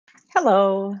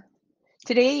Hello.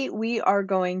 Today we are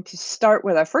going to start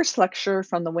with our first lecture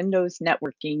from the Windows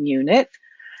Networking Unit,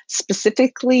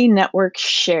 specifically network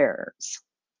shares.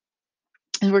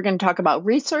 And we're going to talk about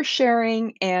resource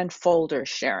sharing and folder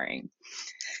sharing.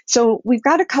 So we've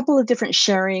got a couple of different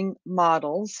sharing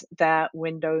models that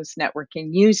Windows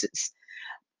Networking uses.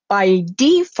 By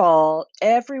default,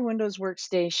 every Windows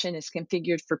workstation is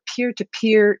configured for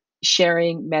peer-to-peer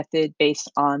sharing method based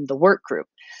on the workgroup.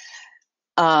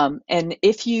 And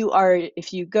if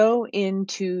you go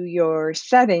into your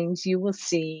settings, you will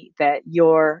see that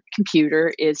your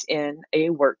computer is in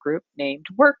a work group named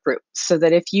workgroup. So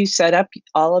that if you set up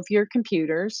all of your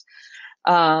computers,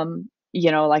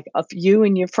 like if you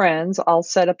and your friends all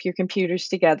set up your computers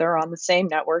together on the same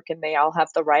network and they all have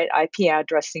the right IP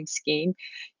addressing scheme,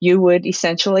 you would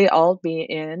essentially all be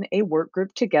in a work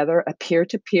group together, a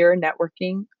peer-to-peer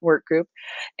networking work group,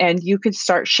 and you could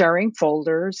start sharing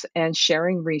folders and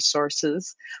sharing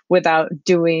resources without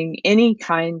doing any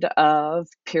kind of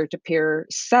peer-to-peer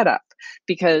setup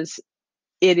because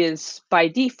it is by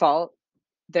default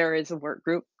there is a work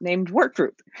group named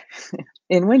workgroup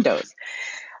in Windows.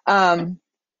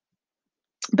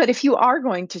 But if you are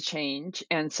going to change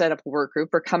and set up a work group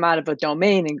or come out of a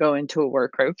domain and go into a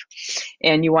work group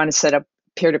and you want to set up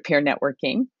peer-to-peer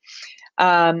networking,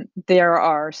 there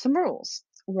are some rules.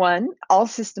 One, all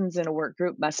systems in a work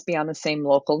group must be on the same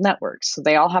local network. So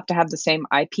they all have to have the same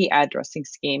IP addressing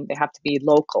scheme. They have to be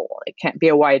local. It can't be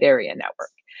a wide area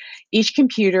network. Each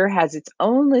computer has its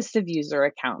own list of user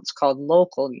accounts called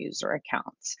local user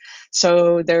accounts.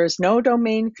 So there's no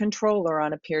domain controller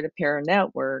on a peer-to-peer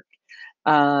network.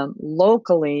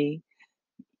 Locally,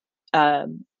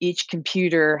 each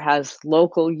computer has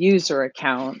local user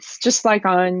accounts, just like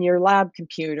on your lab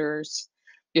computers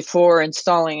before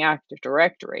installing Active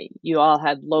Directory. You all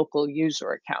had local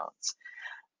user accounts.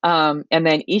 And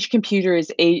then each computer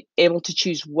is able to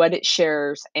choose what it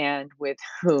shares and with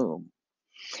whom.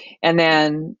 And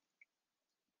then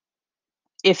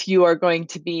if you are going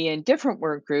to be in different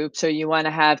work groups, or you want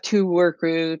to have 2 work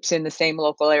groups in the same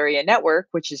local area network,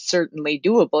 which is certainly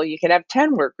doable, you could have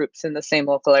 10 work groups in the same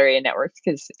local area network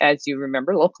because, as you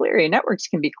remember, local area networks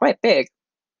can be quite big.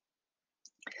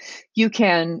 You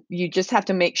just have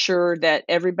to make sure that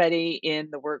everybody in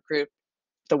the work group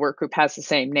has the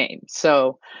same name.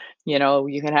 So, you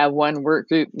can have one work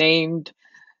group named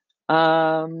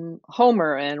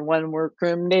Homer, and one work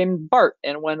group named Bart,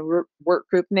 and one work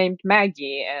group named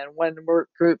Maggie, and one work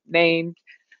group named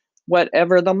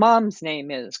whatever the mom's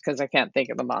name is, because I can't think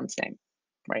of the mom's name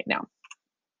right now.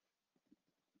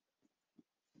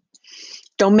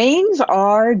 Domains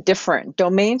are different.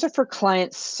 Domains are for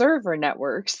client server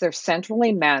networks. They're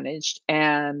centrally managed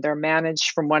and they're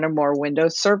managed from one or more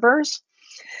Windows servers.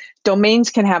 Domains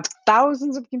can have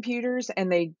thousands of computers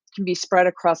and they can be spread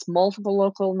across multiple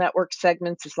local network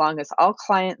segments as long as all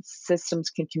client systems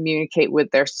can communicate with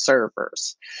their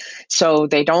servers. So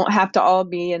they don't have to all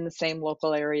be in the same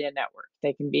local area network.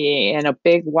 They can be in a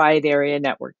big wide area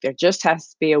network. There just has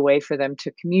to be a way for them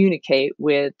to communicate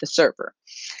with the server.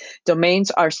 Domains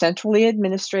are centrally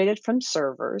administrated from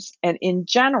servers, and in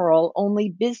general, only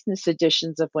business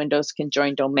editions of Windows can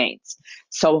join domains.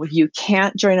 So you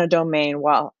can't join a domain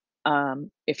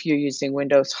if you're using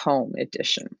Windows Home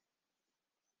Edition.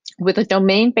 With a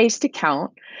domain-based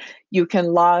account, you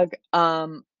can log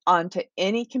onto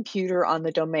any computer on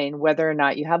the domain, whether or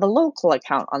not you have a local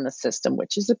account on the system,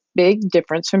 which is a big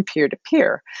difference from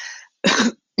peer-to-peer.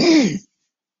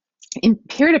 In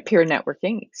peer-to-peer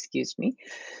networking,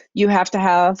 you have to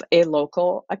have a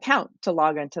local account to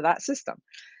log into that system.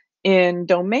 In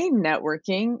domain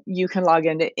networking, you can log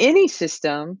into any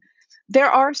system. There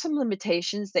are some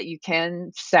limitations that you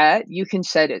can set. You can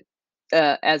set it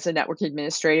as a network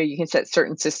administrator. You can set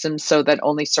certain systems so that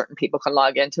only certain people can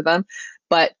log into them.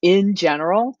 But in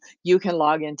general, you can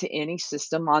log into any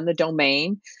system on the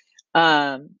domain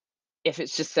if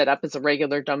it's just set up as a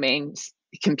regular domain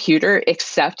computer,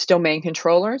 except domain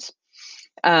controllers,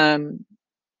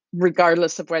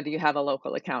 regardless of whether you have a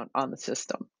local account on the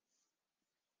system.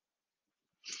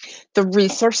 The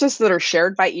resources that are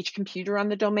shared by each computer on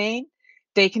the domain,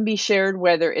 they can be shared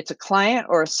whether it's a client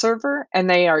or a server, and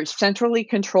they are centrally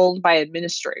controlled by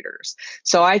administrators.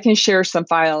 So I can share some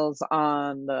files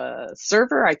on the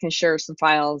server, I can share some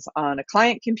files on a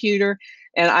client computer,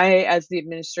 and I, as the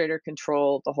administrator,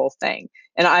 control the whole thing.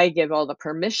 And I give all the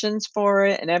permissions for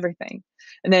it and everything.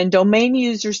 And then domain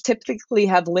users typically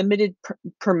have limited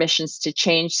permissions to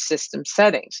change system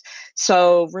settings.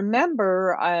 So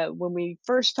remember when we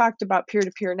first talked about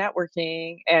peer-to-peer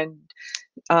networking and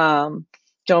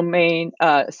domain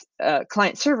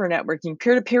client server networking.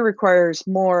 Peer-to-peer requires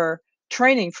more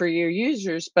training for your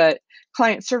users, but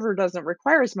client server doesn't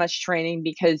require as much training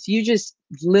because you just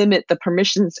limit the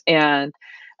permissions and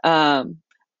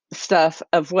stuff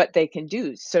of what they can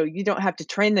do. So you don't have to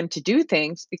train them to do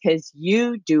things because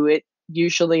you do it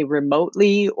usually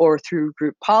remotely or through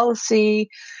group policy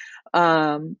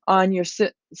on your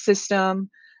system,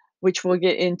 which we'll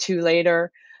get into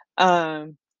later,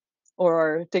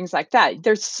 or things like that.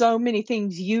 There's so many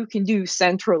things you can do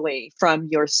centrally from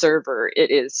your server. It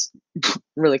is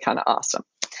really kind of awesome.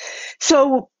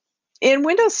 So in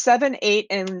Windows 7, 8,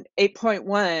 and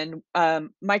 8.1,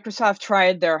 Microsoft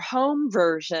tried their home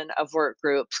version of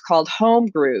workgroups called home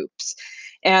groups.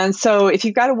 And so if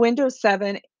you've got a Windows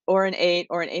 7 or an 8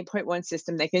 or an 8.1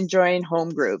 system, they can join home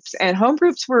groups. And home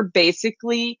groups were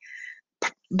basically,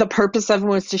 the purpose of them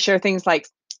was to share things like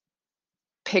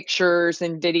pictures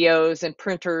and videos and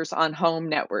printers on home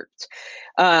networks.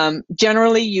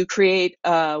 Generally, you create,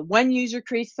 one user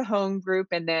creates the home group,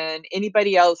 and then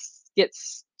anybody else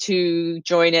gets to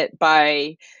join it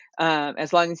by,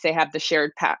 as long as they have the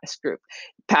shared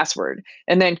password.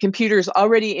 And then computers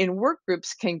already in work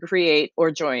groups can create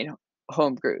or join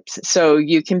home groups. So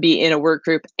you can be in a work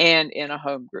group and in a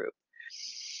home group.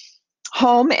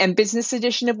 Home and Business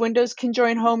Edition of Windows can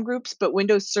join home groups, but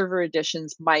Windows Server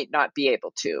Editions might not be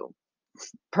able to.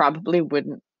 Probably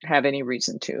wouldn't have any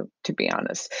reason to be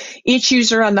honest. Each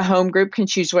user on the home group can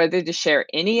choose whether to share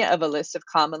any of a list of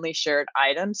commonly shared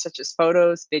items, such as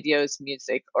photos, videos,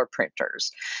 music, or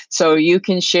printers. So you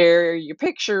can share your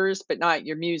pictures, but not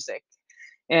your music.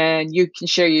 And you can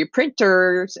share your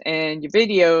printers and your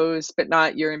videos, but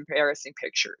not your embarrassing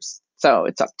pictures. So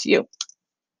it's up to you.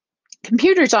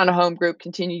 Computers on a home group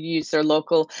continue to use their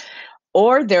local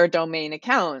or their domain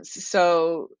accounts.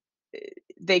 So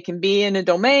they can be in a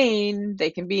domain,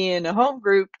 they can be in a home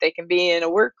group, they can be in a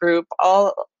work group,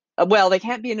 well, they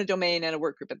can't be in a domain and a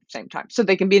work group at the same time. So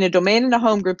they can be in a domain and a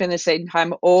home group at the same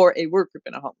time, or a work group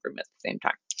and a home group at the same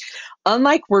time.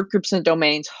 Unlike work groups and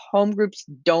domains, home groups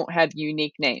don't have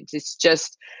unique names. It's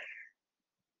just,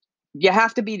 you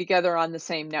have to be together on the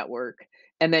same network,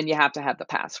 and then you have to have the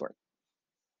password.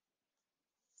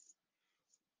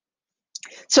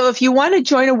 So if you want to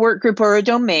join a work group or a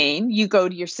domain, you go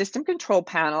to your system control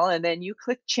panel and then you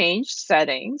click change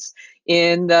settings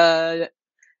in the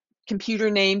computer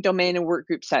name, domain, and work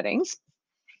group settings.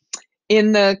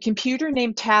 In the computer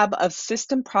name tab of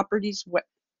system properties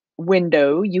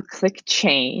window, you click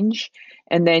change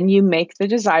and then you make the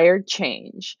desired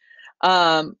change.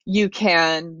 You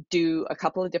can do a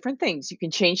couple of different things. You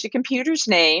can change the computer's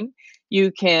name. You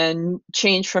can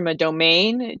change from a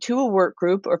domain to a work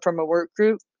group, or from a work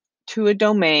group to a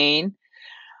domain.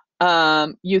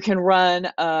 You can run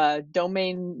a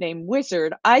domain name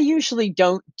wizard. I usually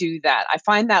don't do that. I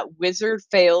find that wizard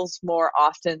fails more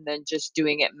often than just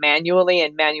doing it manually,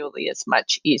 and manually is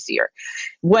much easier.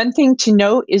 One thing to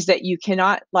note is that you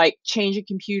cannot change a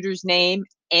computer's name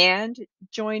and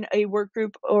join a work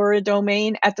group or a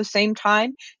domain at the same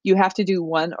time. You have to do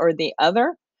one or the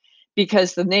other,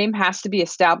 because the name has to be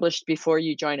established before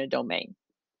you join a domain.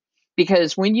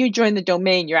 Because when you join the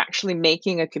domain, you're actually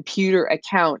making a computer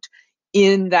account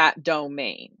in that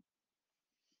domain.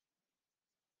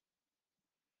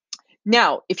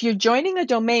 Now, if you're joining a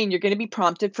domain, you're going to be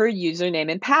prompted for a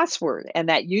username and password, and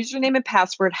that username and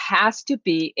password has to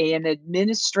be an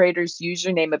administrator's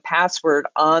username and password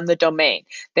on the domain.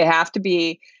 They have to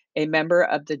be a member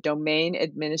of the domain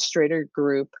administrator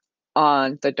group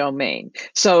on the domain.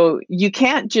 So you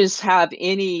can't just have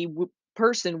any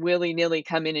person willy-nilly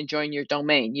come in and join your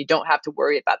domain. You don't have to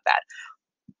worry about that.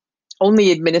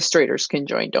 Only administrators can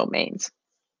join domains.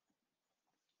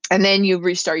 And then you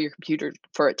restart your computer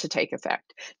for it to take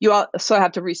effect. You also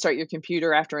have to restart your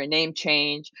computer after a name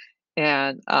change.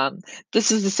 And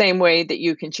this is the same way that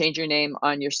you can change your name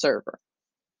on your server.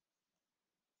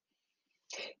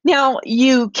 Now,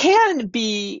 you can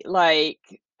be like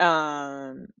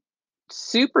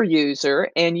super user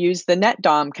and use the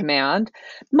netdom command.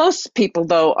 Most people,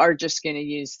 though, are just going to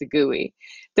use the GUI.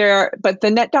 But the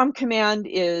netdom command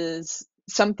is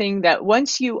something that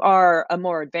once you are a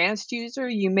more advanced user,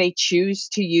 you may choose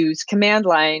to use command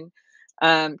line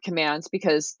commands,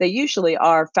 because they usually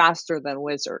are faster than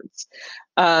wizards.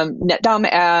 Netdom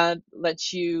add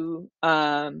lets you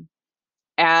add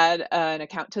an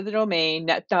account to the domain.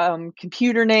 Netdom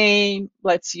computer name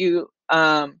lets you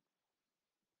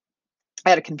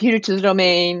add a computer to the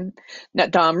domain.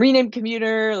 Netdom rename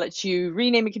computer lets you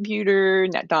rename a computer.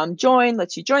 Netdom join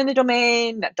lets you join the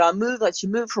domain. Netdom move lets you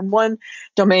move from one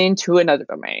domain to another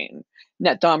domain.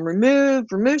 NetDom remove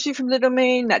removes you from the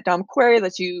domain. NetDom query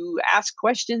lets you ask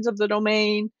questions of the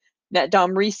domain.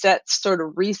 NetDom resets sort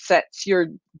of resets your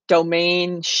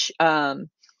domain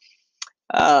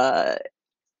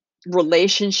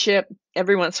relationship.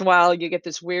 Every once in a while you get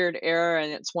this weird error,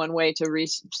 and it's one way to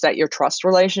reset your trust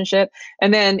relationship.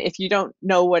 And then if you don't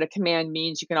know what a command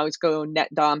means, you can always go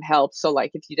netdom help. So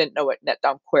like if you didn't know what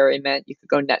netdom query meant, you could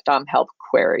go netdom help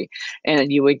query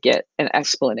and you would get an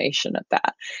explanation of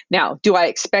that. Now, do I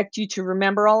expect you to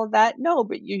remember all of that? No,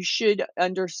 but you should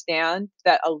understand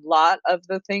that a lot of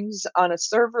the things on a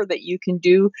server that you can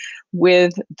do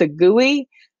with the GUI,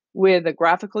 with a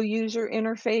graphical user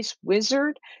interface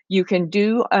wizard, you can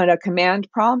do on a command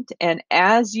prompt. And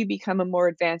as you become a more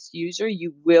advanced user,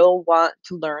 you will want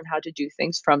to learn how to do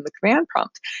things from the command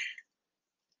prompt.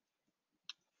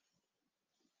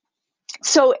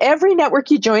 So every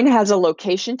network you join has a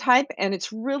location type, and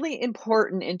it's really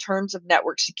important in terms of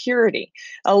network security.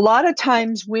 A lot of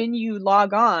times when you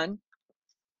log on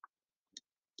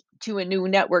to a new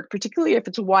network, particularly if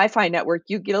it's a Wi-Fi network,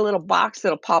 you get a little box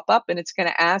that'll pop up, and it's going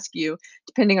to ask you,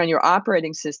 depending on your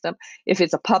operating system, if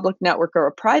it's a public network or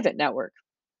a private network.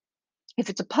 If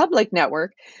it's a public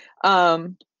network,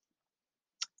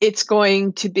 it's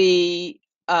going to be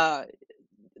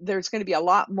there's going to be a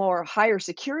lot more higher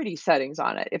security settings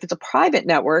on it. If it's a private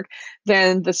network,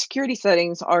 then the security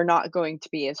settings are not going to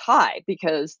be as high,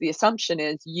 because the assumption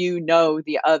is you know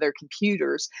the other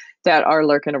computers that are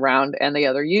lurking around and the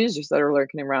other users that are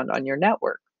lurking around on your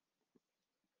network.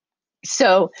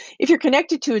 So if you're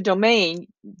connected to a domain,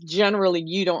 generally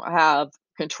you don't have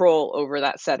control over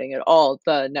that setting at all.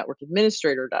 The network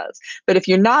administrator does. But if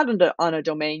you're not on a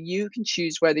domain, you can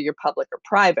choose whether you're public or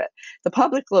private. The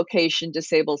public location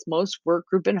disables most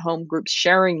workgroup and home group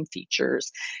sharing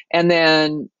features, and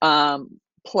then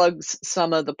plugs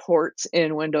some of the ports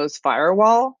in Windows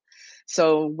Firewall.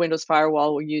 So Windows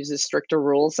Firewall will use stricter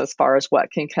rules as far as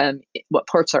what can come, what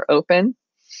ports are open.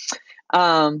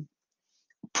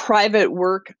 Private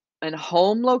work and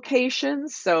home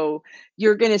locations. So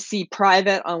you're going to see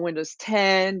private on Windows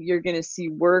 10. You're going to see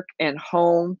work and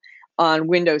home on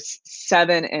Windows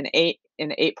 7 and 8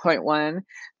 and 8.1.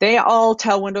 They all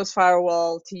tell Windows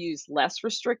Firewall to use less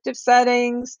restrictive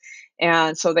settings,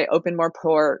 and so they open more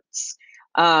ports.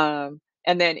 And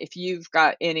then if you've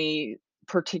got any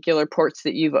particular ports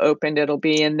that you've opened, it'll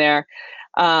be in there.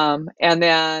 And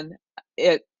then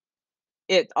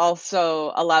it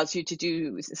also allows you to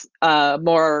do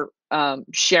more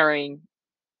sharing,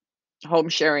 home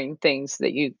sharing things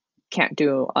that you can't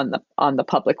do on the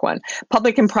public one.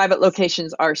 Public and private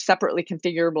locations are separately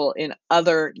configurable in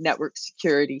other network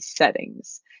security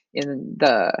settings in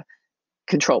the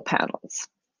control panels.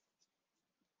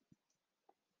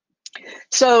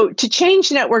 So to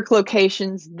change network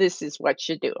locations, this is what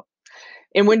you do.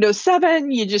 In Windows 7,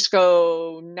 you just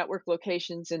go network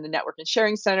locations in the Network and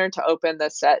Sharing Center to open the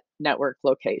Set Network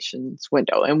Locations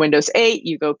window. In Windows 8,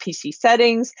 you go PC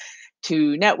Settings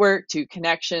to Network, to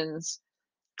Connections,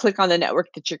 click on the network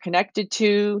that you're connected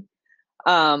to,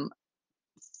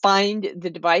 find the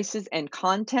devices and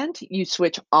content. You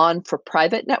switch on for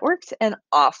private networks and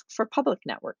off for public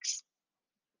networks.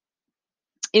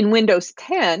 In Windows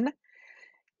 10,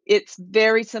 it's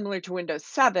very similar to Windows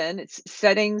 7. It's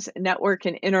settings, network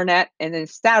and internet, and then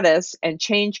status, and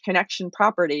change connection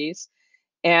properties.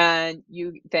 And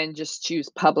you then just choose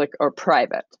public or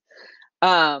private.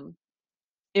 In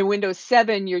Windows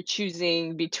 7, you're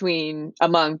choosing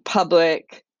among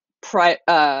public,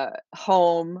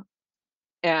 home,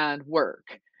 and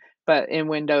work. But in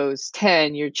Windows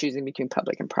 10, you're choosing between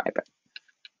public and private.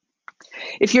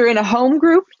 If you're in a home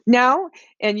group now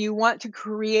and you want to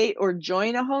create or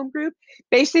join a home group,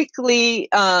 basically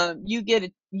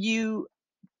you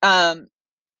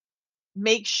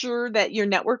make sure that your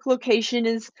network location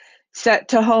is set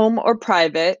to home or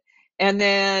private, and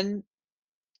then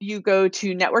you go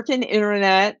to network and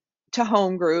internet to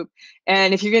home group.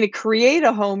 And if you're going to create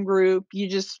a home group, you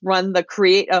just run the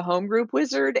create a home group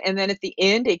wizard, and then at the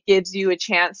end it gives you a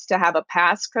chance to have a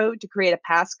passcode to create a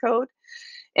passcode.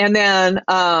 And then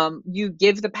you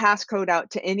give the passcode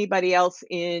out to anybody else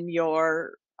in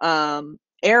your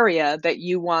area that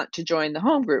you want to join the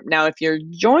home group. Now, if you're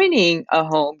joining a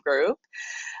home group,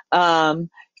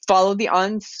 follow the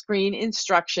on-screen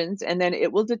instructions, and then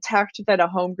it will detect that a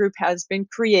home group has been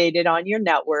created on your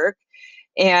network.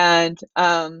 And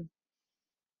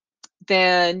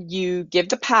then you give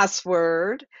the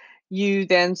password. You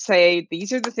then say,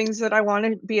 these are the things that I want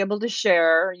to be able to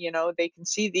share. You know, they can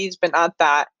see these, but not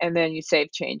that. And then you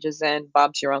save changes, and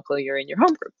Bob's your uncle, you're in your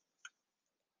home group.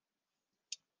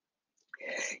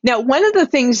 Now, one of the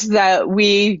things that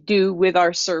we do with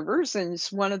our servers, and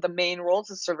it's one of the main roles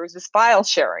of servers, is file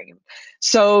sharing,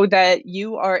 so that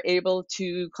you are able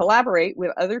to collaborate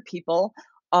with other people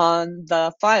on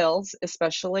the files,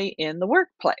 especially in the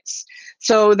workplace.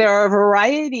 So there are a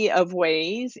variety of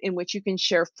ways in which you can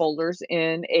share folders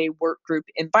in a work group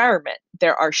environment.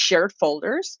 There are shared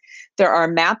folders, there are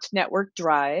mapped network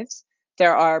drives,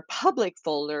 there are public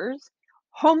folders,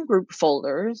 home group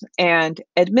folders, and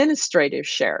administrative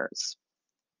shares.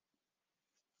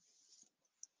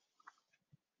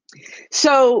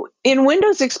 So in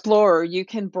Windows Explorer, you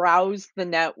can browse the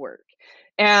network.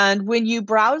 And when you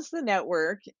browse the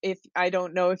network, if I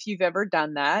don't know if you've ever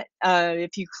done that,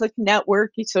 if you click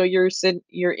network, so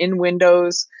you're in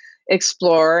Windows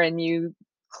Explorer and you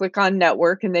click on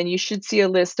network, and then you should see a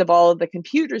list of all of the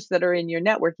computers that are in your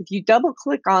network. If you double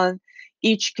click on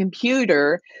each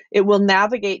computer, it will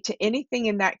navigate to anything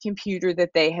in that computer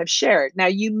that they have shared. Now,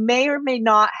 you may or may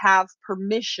not have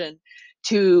permission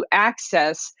to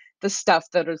access the stuff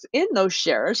that is in those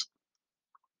shares,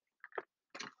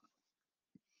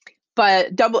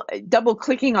 but double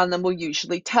clicking on them will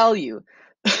usually tell you.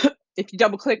 If you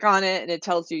double click on it and it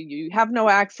tells you you have no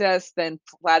access, then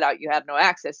flat out you have no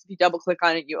access. If you double click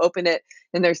on it, you open it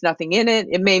and there's nothing in it,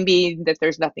 it may mean that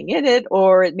there's nothing in it,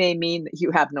 or it may mean that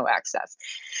you have no access.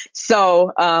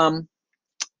 So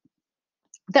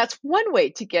that's one way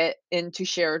to get into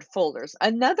shared folders.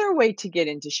 Another way to get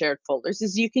into shared folders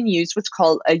is you can use what's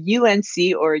called a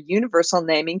UNC, or a Universal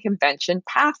Naming Convention,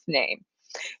 path name.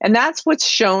 And that's what's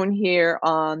shown here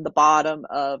on the bottom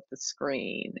of the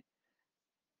screen.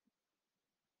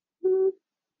 Come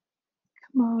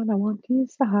on, I want to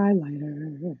use the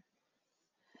highlighter.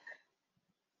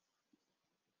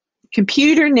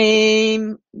 Computer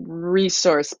name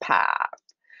resource path.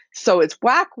 So it's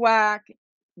whack,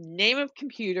 name of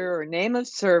computer or name of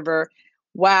server,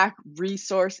 whack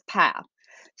resource path.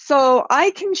 So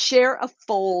I can share a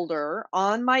folder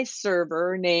on my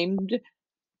server named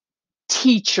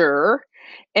teacher,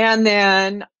 and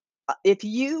then if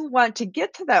you want to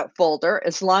get to that folder,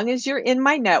 as long as you're in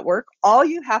my network, all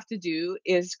you have to do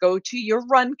is go to your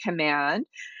run command,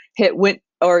 hit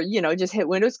just hit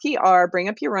Windows key R, bring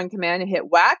up your run command and hit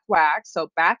whack,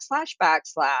 so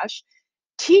 //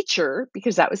 teacher,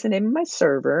 because that was the name of my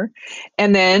server,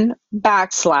 and then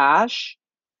 /,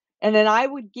 and then I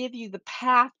would give you the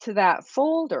path to that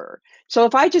folder. So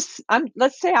if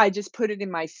let's say I just put it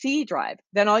in my C drive,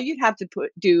 then all you'd have to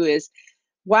do is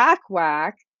whack,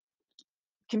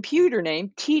 computer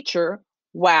name, teacher,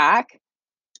 whack,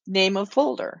 name of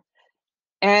folder.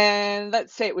 And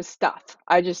let's say it was stuff.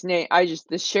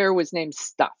 The share was named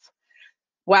stuff.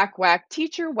 Whack,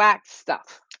 teacher, whack,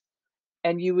 stuff.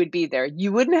 And you would be there.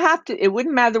 You wouldn't have to, it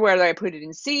wouldn't matter whether I put it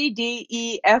in C, D,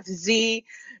 E, F, Z,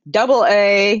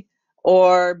 AA,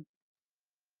 or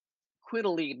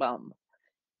quiddly-bum.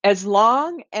 As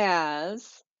long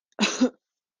as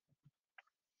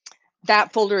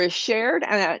that folder is shared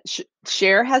and that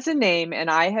share has a name, and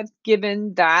I have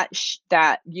given that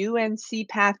UNC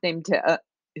path name to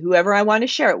whoever I want to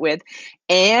share it with,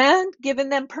 and given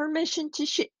them permission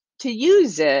to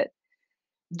use it,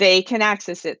 they can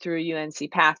access it through a UNC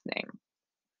path name.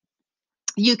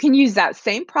 You can use that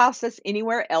same process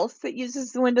anywhere else that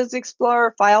uses the Windows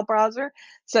Explorer file browser,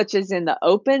 such as in the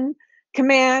Open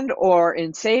command, or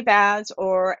in Save As,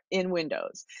 or in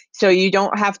Windows. So you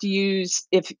don't have to use,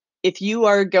 if you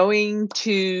are going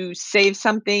to save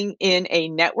something in a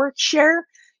network share,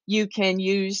 you can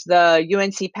use the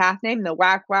UNC path name, the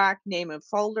whack, name of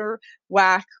folder,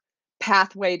 whack,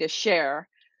 pathway to share,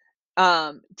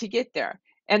 to get there.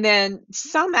 And then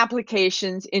some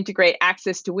applications integrate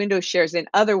access to Windows shares in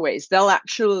other ways. They'll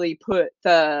actually put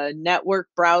the network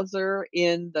browser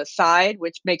in the side,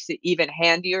 which makes it even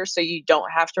handier. So you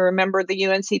don't have to remember the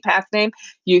UNC path name.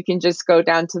 You can just go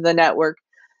down to the network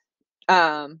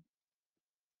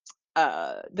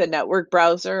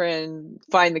browser and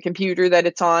find the computer that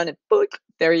it's on, and boop,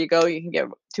 there you go, you can get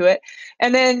to it.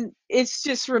 And then it's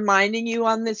just reminding you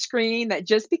on the screen that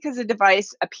just because a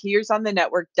device appears on the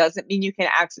network doesn't mean you can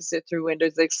access it through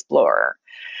Windows Explorer.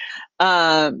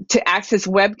 To access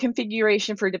web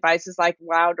configuration for devices like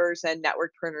routers and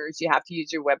network printers, you have to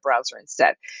use your web browser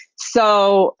instead.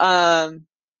 So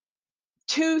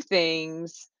two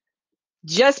things.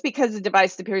 Just because a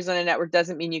device appears on a network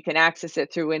doesn't mean you can access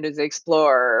it through Windows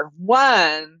Explorer.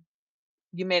 One,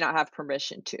 you may not have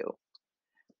permission to,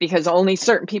 because only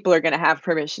certain people are going to have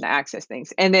permission to access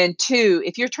things. And then two,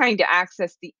 if you're trying to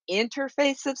access the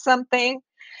interface of something,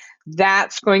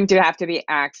 that's going to have to be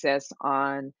accessed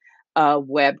on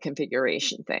web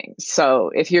configuration thing.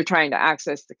 So if you're trying to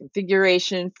access the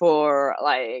configuration for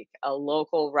like a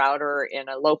local router in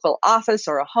a local office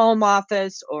or a home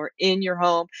office or in your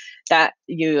home, that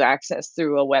you access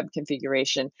through a web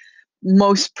configuration.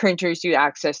 Most printers you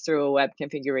access through a web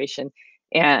configuration,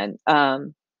 and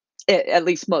at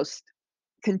least most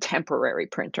contemporary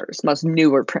printers, most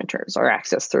newer printers are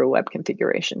accessed through a web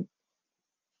configuration.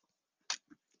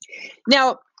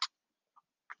 Now,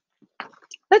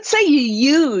 let's say you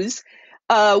use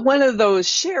one of those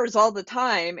shares all the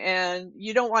time and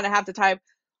you don't want to have to type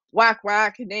whack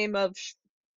whack name of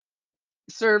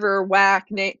server whack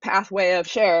name pathway of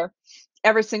share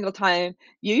every single time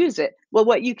you use it. Well,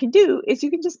 what you can do is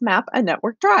you can just map a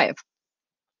network drive.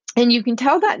 And you can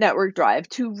tell that network drive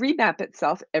to remap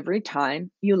itself every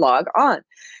time you log on.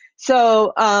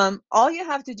 So all you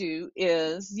have to do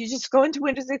is you just go into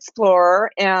Windows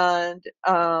Explorer, and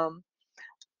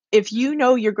if you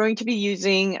know you're going to be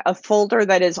using a folder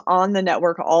that is on the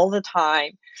network all the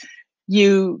time,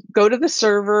 you go to the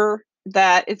server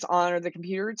that it's on or the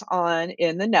computer it's on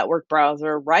in the network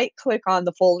browser, right click on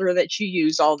the folder that you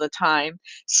use all the time,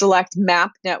 select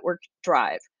Map Network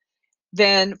Drive.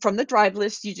 Then from the drive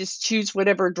list, you just choose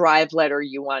whatever drive letter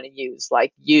you want to use,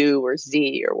 like U or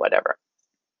Z or whatever.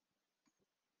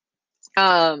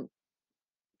 And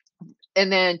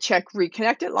then check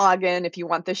reconnected login if you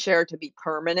want the share to be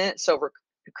permanent, so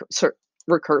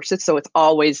recursive, so it's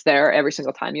always there every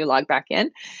single time you log back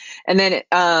in. And then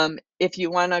if you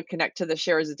want to connect to the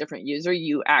share as a different user,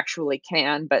 you actually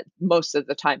can, but most of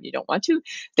the time you don't want to.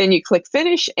 Then you click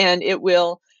finish, and it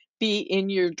will be in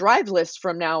your drive list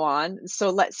from now on. So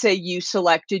let's say you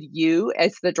selected U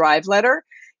as the drive letter.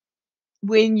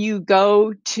 When you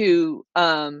go to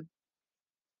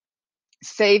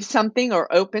save something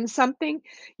or open something,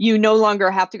 you no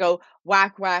longer have to go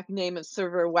whack whack name of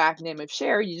server, whack name of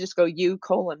share. You just go U :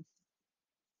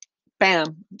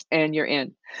 bam, and you're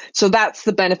in. So that's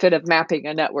the benefit of mapping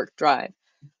a network drive.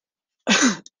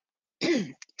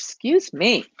 Excuse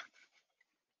me.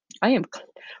 I am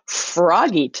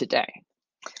froggy today.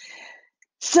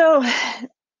 So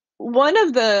one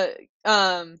of the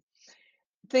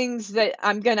things that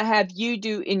I'm going to have you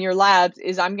do in your labs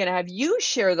is I'm going to have you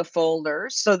share the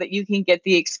folders so that you can get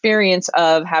the experience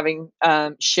of having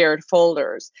shared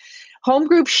folders. Home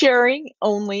group sharing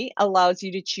only allows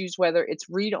you to choose whether it's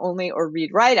read-only or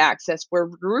read-write access, where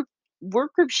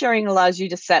work group sharing allows you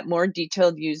to set more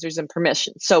detailed users and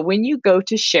permissions. So when you go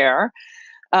to share,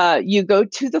 you go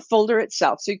to the folder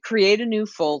itself. So you create a new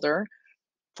folder.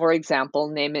 For example,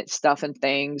 name it Stuff and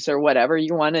Things or whatever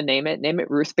you want to name it. Name it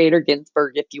Ruth Bader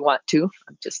Ginsburg if you want to.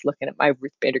 I'm just looking at my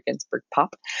Ruth Bader Ginsburg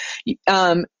pop.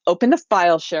 Open the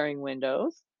file sharing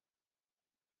windows.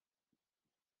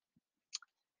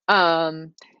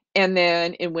 And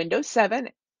then in Windows 7,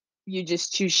 you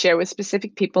just choose Share with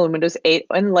Specific People. In Windows 8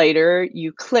 and later,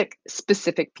 you click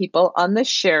Specific People on the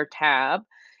Share tab.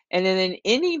 And then in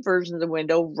any version of the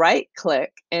window,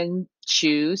 right-click and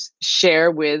choose Share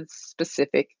with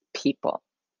Specific People.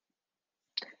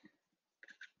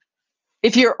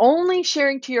 If you're only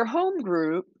sharing to your home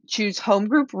group, choose Home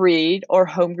Group Read or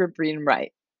Home Group Read and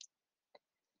Write.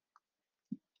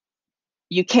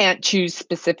 You can't choose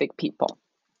specific people.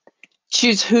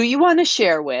 Choose who you want to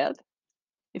share with.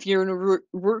 If you're in a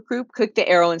work group, click the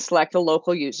arrow and select a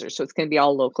local user. So it's going to be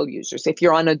all local users. If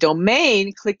you're on a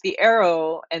domain, click the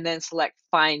arrow and then select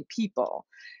Find People.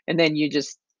 And then you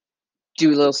just do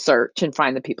a little search and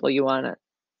find the people you want to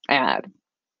add.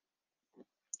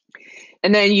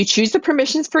 And then you choose the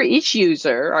permissions for each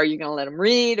user. Are you going to let them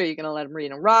read? Are you going to let them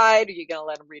read and write? Are you going to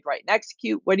let them read, write, and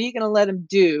execute? What are you going to let them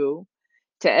do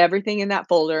to everything in that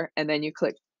folder? And then you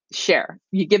click share.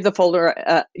 You give the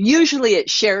folder, usually it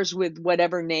shares with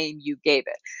whatever name you gave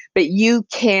it, but you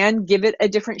can give it a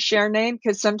different share name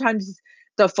because sometimes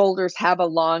the folders have a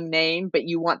long name, but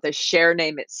you want the share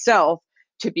name itself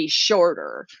to be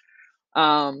shorter.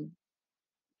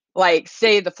 Like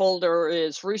say the folder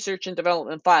is research and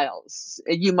development files,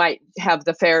 you might have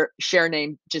the share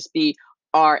name just be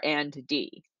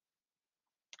R&D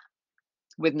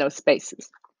with no spaces.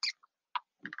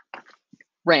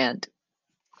 Rand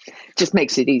just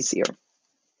makes it easier.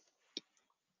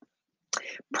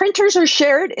 Printers are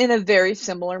shared in a very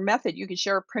similar method. You can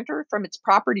share a printer from its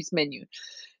properties menu.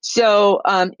 So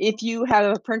if you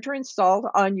have a printer installed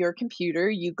on your computer,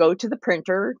 you go to the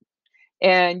printer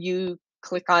and you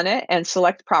click on it and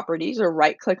select properties, or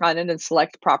right click on it and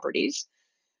select properties.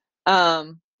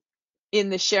 In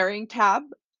the sharing tab,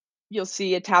 you'll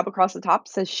see a tab across the top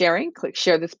that says sharing. Click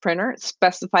share this printer,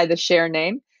 specify the share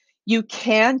name. You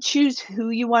can choose who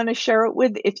you want to share it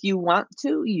with if you want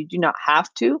to. You do not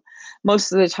have to.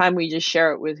 Most of the time, we just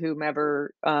share it with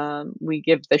whomever we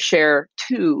give the share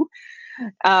to.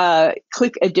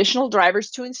 Click additional drivers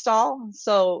to install.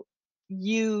 So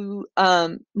you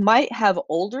might have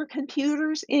older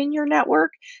computers in your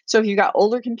network. So if you've got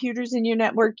older computers in your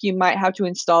network, you might have to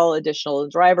install additional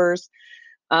drivers.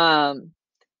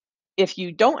 If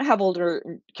you don't have older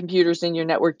computers in your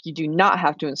network, you do not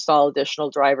have to install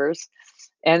additional drivers.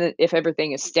 And if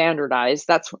everything is standardized,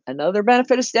 that's another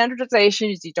benefit of standardization,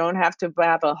 is you don't have to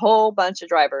have a whole bunch of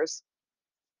drivers.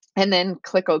 And then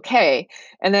click OK.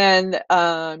 And then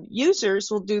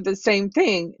users will do the same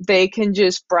thing. They can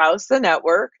just browse the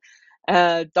network,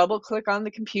 double click on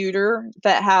the computer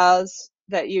that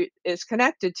is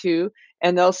connected to,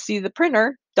 and they'll see the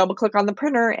printer, double click on the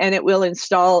printer, and it will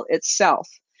install itself.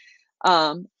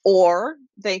 Or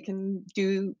they can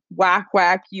do whack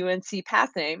UNC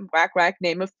path name, whack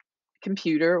name of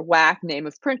computer, whack name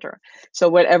of printer. So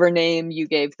whatever name you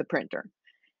gave the printer.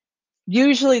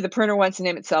 Usually the printer wants to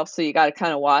name itself, so you got to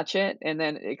kind of watch it, and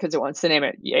then because it wants to name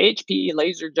it HP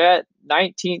LaserJet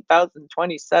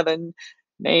 19027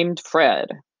 named Fred.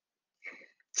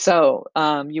 So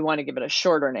you want to give it a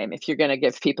shorter name if you're going to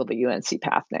give people the UNC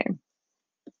path name.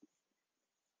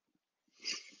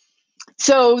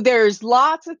 So there's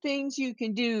lots of things you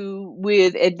can do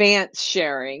with advanced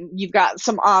sharing. You've got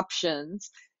some options.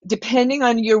 Depending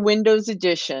on your Windows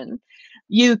edition,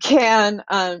 you can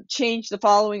change the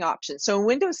following options. So in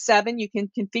Windows 7, you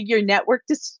can configure network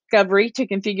discovery to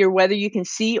configure whether you can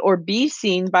see or be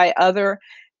seen by other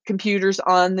computers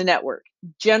on the network.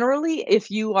 Generally,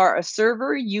 if you are a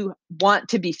server, you want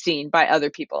to be seen by other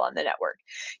people on the network.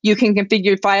 You can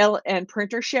configure file and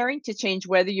printer sharing to change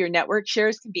whether your network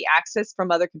shares can be accessed from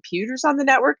other computers on the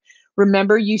network.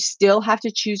 Remember, you still have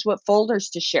to choose what folders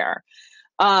to share.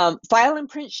 File and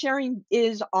print sharing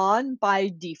is on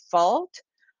by default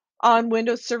on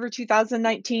Windows Server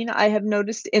 2019. I have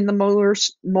noticed in the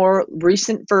more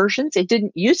recent versions, it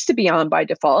didn't used to be on by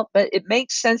default, but it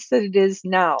makes sense that it is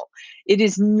now. It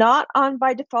is not on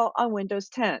by default on Windows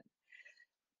 10.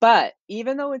 But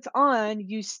even though it's on,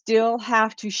 you still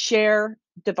have to share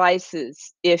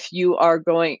devices if you are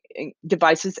going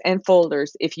devices and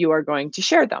folders if you are going to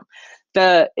share them.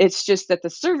 It's just that the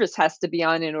service has to be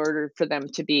on in order for them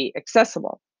to be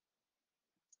accessible.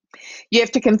 You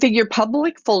have to configure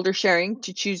public folder sharing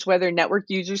to choose whether network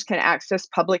users can access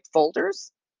public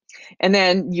folders. And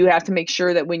then you have to make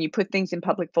sure that when you put things in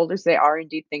public folders, they are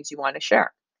indeed things you want to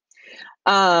share.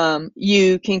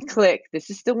 You can click, this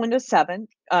is still Windows 7,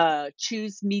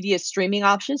 choose media streaming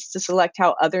options to select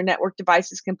how other network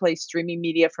devices can play streaming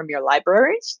media from your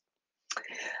libraries.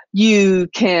 You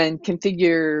can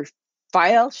configure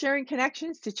file sharing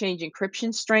connections to change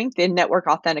encryption strength in network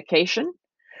authentication.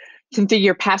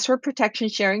 Configure password protection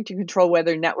sharing to control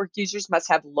whether network users must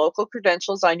have local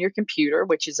credentials on your computer,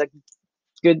 which is a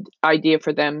good idea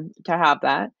for them to have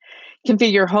that.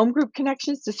 Configure home group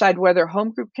connections, decide whether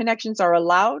home group connections are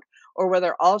allowed or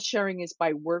whether all sharing is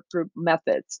by workgroup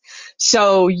methods.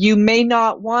 So you may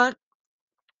not want,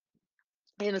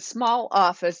 in a small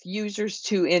office, users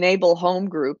to enable home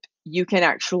group. You can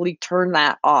actually turn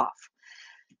that off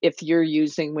if you're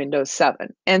using Windows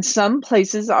 7. And some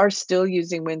places are still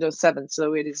using Windows 7,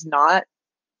 so it is not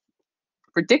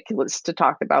ridiculous to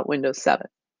talk about Windows 7.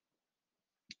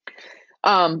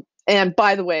 And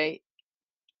by the way,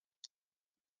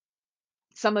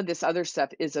 some of this other stuff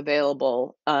is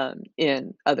available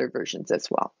in other versions as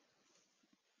well.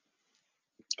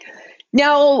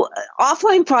 Now,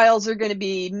 offline files are going to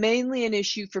be mainly an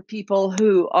issue for people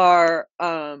who are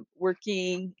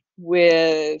working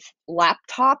with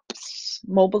laptops,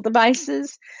 mobile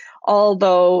devices,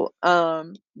 although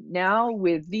now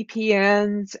with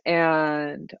VPNs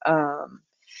and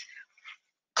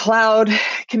cloud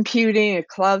computing and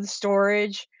cloud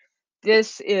storage,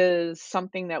 this is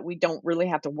something that we don't really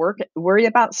have to worry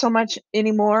about so much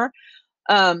anymore.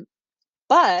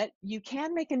 But you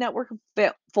can make a network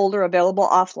folder available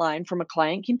offline from a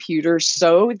client computer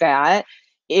so that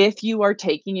if you are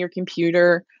taking your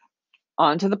computer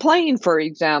onto the plane, for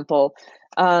example,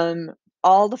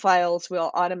 all the files will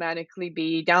automatically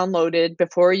be downloaded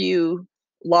before you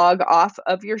log off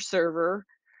of your server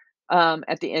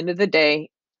at the end of the day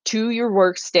to your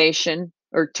workstation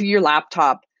or to your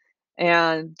laptop.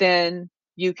 And then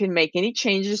you can make any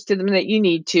changes to them that you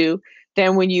need to.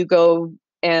 Then when you go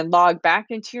and log back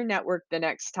into your network the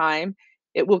next time,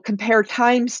 it will compare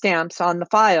timestamps on the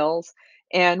files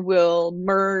and will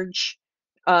merge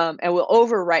and will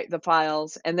overwrite the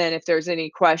files. And then if there's any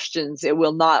questions, it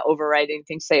will not overwrite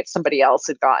anything. Say if somebody else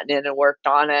had gotten in and worked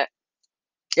on it,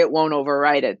 it won't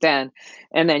overwrite it then.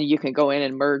 And then you can go in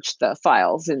and merge the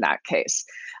files in that case.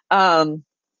 In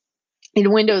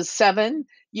Windows 7,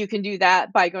 you can do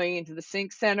that by going into the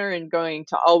Sync Center and going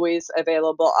to Always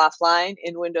Available Offline.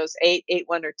 In Windows 8,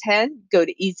 8.1, or 10, go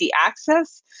to Easy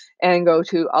Access and go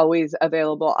to Always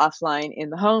Available Offline in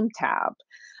the Home tab.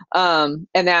 And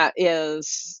that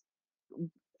is,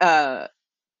 while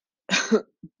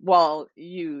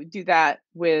you do that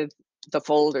with the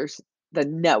folders, the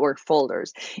network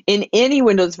folders. In any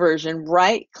Windows version,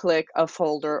 right-click a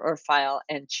folder or file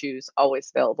and choose Always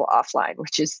Available Offline,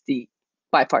 which is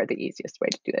by far the easiest way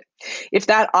to do it. If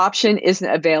that option isn't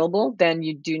available, then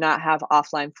you do not have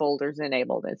offline folders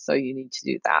enabled, and so you need to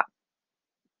do that.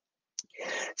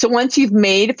 So once you've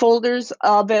made folders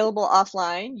available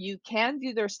offline, you can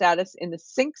view their status in the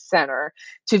Sync Center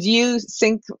to view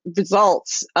sync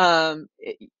results.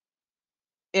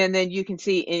 And then you can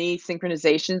see any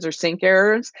synchronizations or sync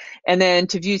errors. And then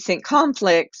to view sync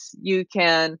conflicts, you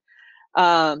can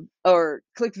or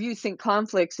click view sync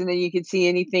conflicts, and then you can see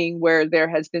anything where there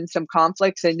has been some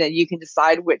conflicts, and then you can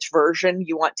decide which version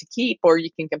you want to keep, or you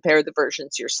can compare the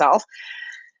versions yourself.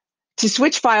 To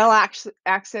switch file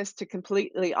access to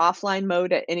completely offline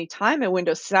mode at any time in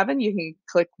Windows 7, you can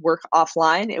click work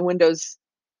offline. In Windows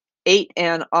 8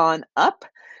 and on up,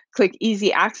 click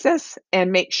easy access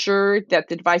and make sure that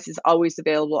the device is always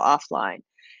available offline.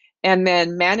 And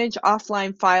then manage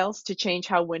offline files to change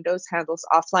how Windows handles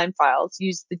offline files.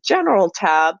 Use the General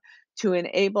tab to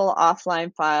enable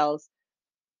offline files,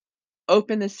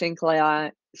 open the Sync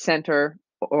Center,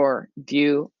 or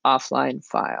view offline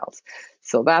files.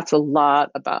 So that's a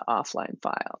lot about offline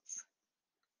files.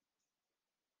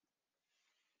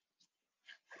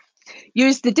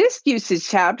 Use the Disk Usage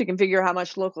tab to configure how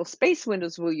much local space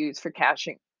Windows will use for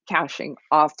caching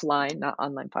offline, not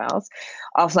online files,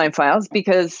 offline files,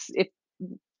 because if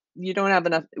you don't have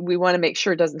enough, we want to make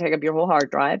sure it doesn't take up your whole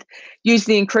hard drive. Use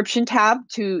the encryption tab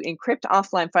to encrypt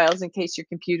offline files in case your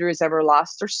computer is ever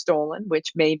lost or stolen,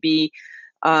 which may be,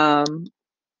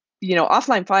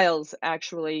 offline files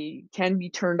actually can be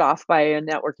turned off by a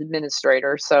network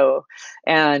administrator. So,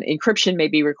 and encryption may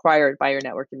be required by your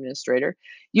network administrator.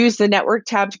 Use the network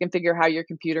tab to configure how your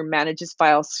computer manages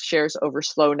file shares over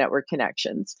slow network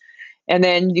connections. And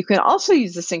then you can also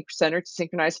use the Sync Center to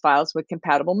synchronize files with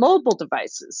compatible mobile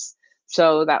devices.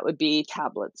 So that would be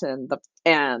tablets and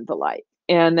the like.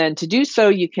 And then to do so,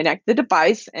 you connect the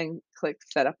device and click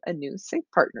Set up a new sync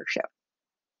partnership.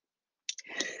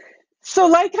 So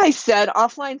like I said,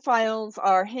 offline files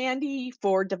are handy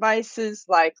for devices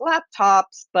like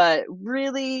laptops, but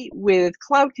really with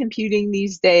cloud computing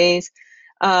these days,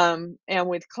 and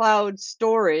with cloud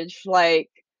storage like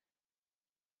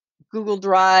Google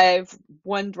Drive,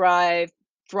 OneDrive,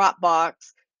 Dropbox,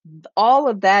 all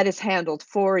of that is handled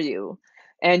for you.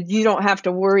 And you don't have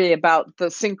to worry about the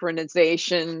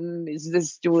synchronization. Is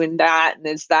this doing that? And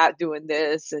is that doing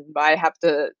this? And I have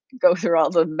to go through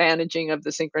all the managing of the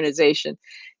synchronization.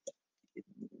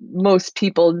 Most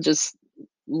people just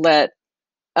let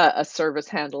a service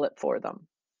handle it for them.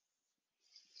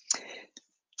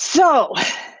 So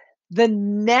the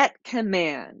net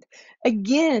command.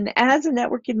 Again, as a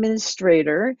network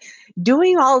administrator,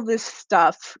 doing all this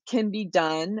stuff can be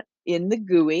done in the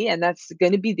GUI, and that's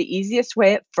going to be the easiest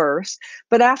way at first.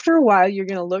 But after a while, you're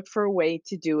going to look for a way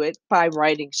to do it by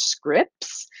writing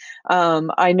scripts.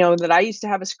 I know that I used to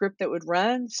have a script that would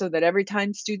run so that every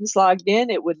time students logged in,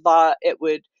 it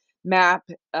would map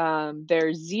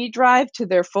their Z drive to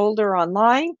their folder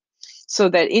online, so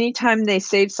that anytime they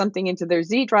save something into their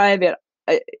Z drive,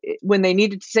 when they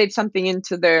needed to save something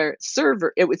into their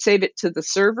server, it would save it to the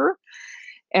server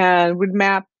and would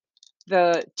map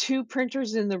the 2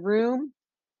 printers in the room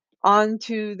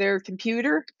onto their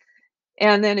computer.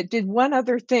 And then it did one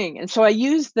other thing. And so I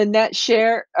used the net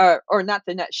share, or not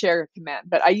the net share command,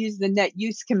 but I used the net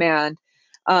use command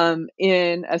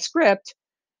in a script,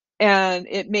 and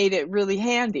it made it really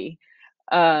handy,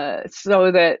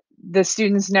 so that the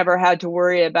students never had to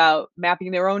worry about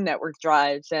mapping their own network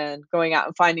drives and going out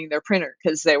and finding their printer,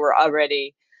 because they were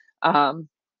already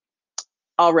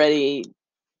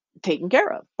taken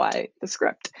care of by the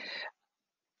script.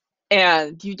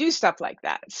 And you do stuff like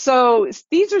that. So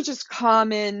these are just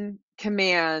common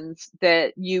commands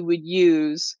that you would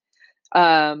use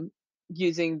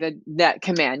using the net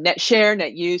command: net share,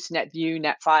 net use, net view,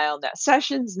 net file, net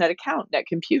sessions, net account, net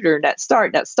computer, net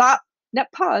start, net stop,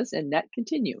 net pause, and net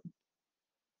continue.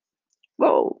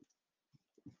 Whoa.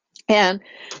 And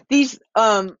these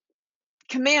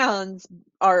commands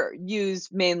are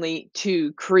used mainly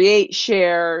to create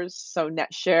shares. So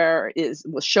netshare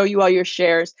will show you all your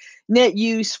shares.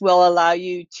 Netuse will allow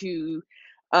you to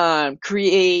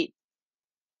create,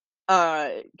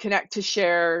 connect to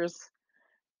shares,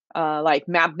 like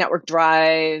map network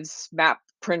drives, map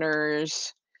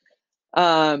printers.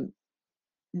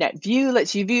 NetView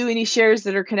lets you view any shares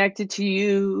that are connected to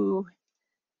you.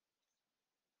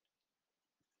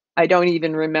 I don't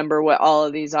even remember what all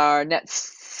of these are. Net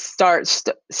starts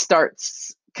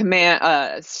services.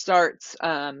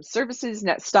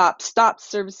 Net stops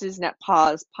services. Net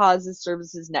pauses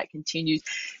services. Net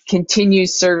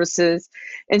continues services.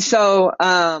 And so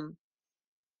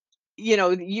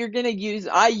you're going to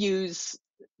I use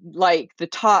like the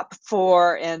top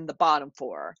 4 and the bottom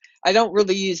 4. I don't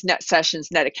really use net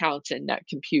sessions, net accounts, and net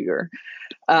computer.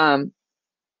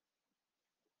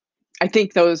 I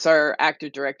think those are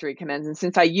Active Directory commands. And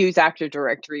since I use Active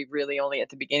Directory really only at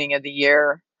the beginning of the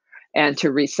year and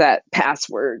to reset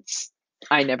passwords,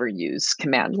 I never use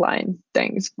command line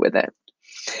things with it.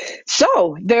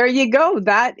 So there you go.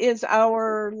 That is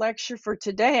our lecture for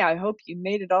today. I hope you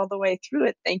made it all the way through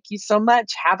it. Thank you so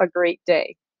much. Have a great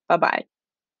day. Bye-bye.